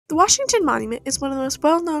The Washington Monument is one of the most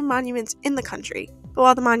well-known monuments in the country, but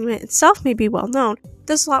while the monument itself may be well-known,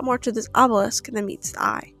 there's a lot more to this obelisk than meets the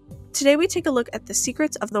eye. Today we take a look at the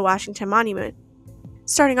secrets of the Washington Monument.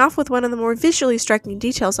 Starting off with one of the more visually striking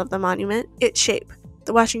details of the monument, its shape.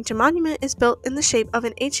 The Washington Monument is built in the shape of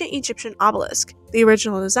an ancient Egyptian obelisk. The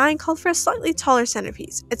original design called for a slightly taller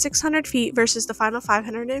centerpiece, at 600 feet versus the final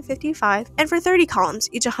 555, and for 30 columns,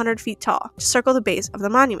 each 100 feet tall, to circle the base of the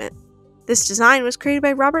monument. This design was created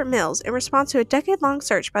by Robert Mills in response to a decade-long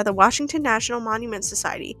search by the Washington National Monument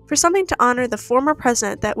Society for something to honor the former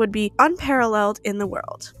president that would be unparalleled in the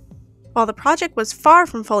world. While the project was far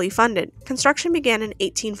from fully funded, construction began in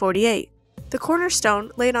 1848. The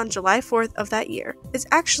cornerstone, laid on July 4th of that year, is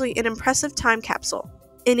actually an impressive time capsule.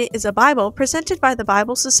 In it is a Bible presented by the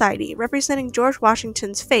Bible Society representing George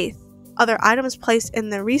Washington's faith. Other items placed in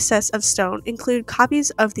the recess of stone include copies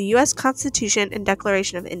of the U.S. Constitution and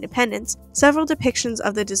Declaration of Independence, several depictions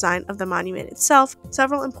of the design of the monument itself,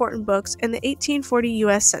 several important books, and the 1840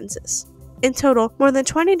 U.S. Census. In total, more than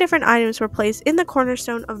 20 different items were placed in the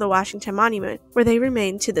cornerstone of the Washington Monument, where they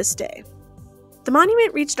remain to this day. The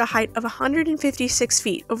monument reached a height of 156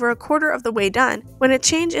 feet, over a quarter of the way done, when a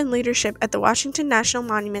change in leadership at the Washington National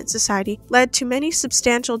Monument Society led to many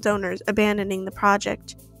substantial donors abandoning the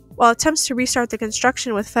project. While attempts to restart the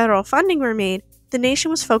construction with federal funding were made, the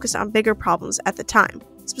nation was focused on bigger problems at the time,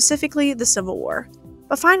 specifically the Civil War.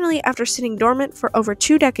 But finally, after sitting dormant for over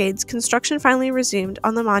 2 decades, construction finally resumed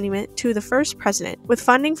on the monument to the first president, with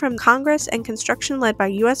funding from Congress and construction led by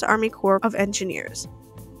U.S. Army Corps of Engineers.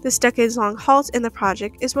 This decades-long halt in the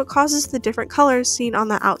project is what causes the different colors seen on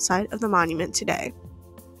the outside of the monument today.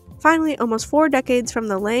 Finally, almost 4 decades from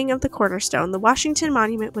the laying of the cornerstone, the Washington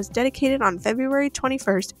Monument was dedicated on February 21,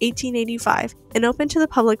 1885, and opened to the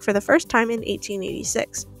public for the first time in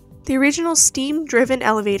 1886. The original steam-driven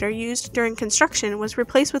elevator used during construction was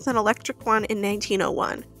replaced with an electric one in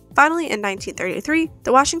 1901. Finally, in 1933,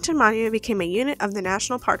 the Washington Monument became a unit of the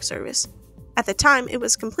National Park Service. At the time it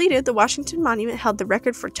was completed, the Washington Monument held the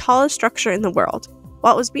record for tallest structure in the world.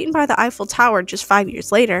 While it was beaten by the Eiffel Tower just 5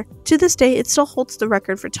 years later, to this day it still holds the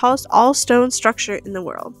record for tallest all-stone structure in the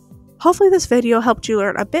world. Hopefully this video helped you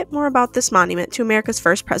learn a bit more about this monument to America's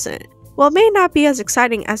first president. While it may not be as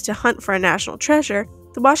exciting as to hunt for a national treasure,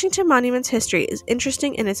 the Washington Monument's history is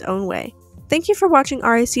interesting in its own way. Thank you for watching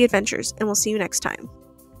RIC Adventures, and we'll see you next time.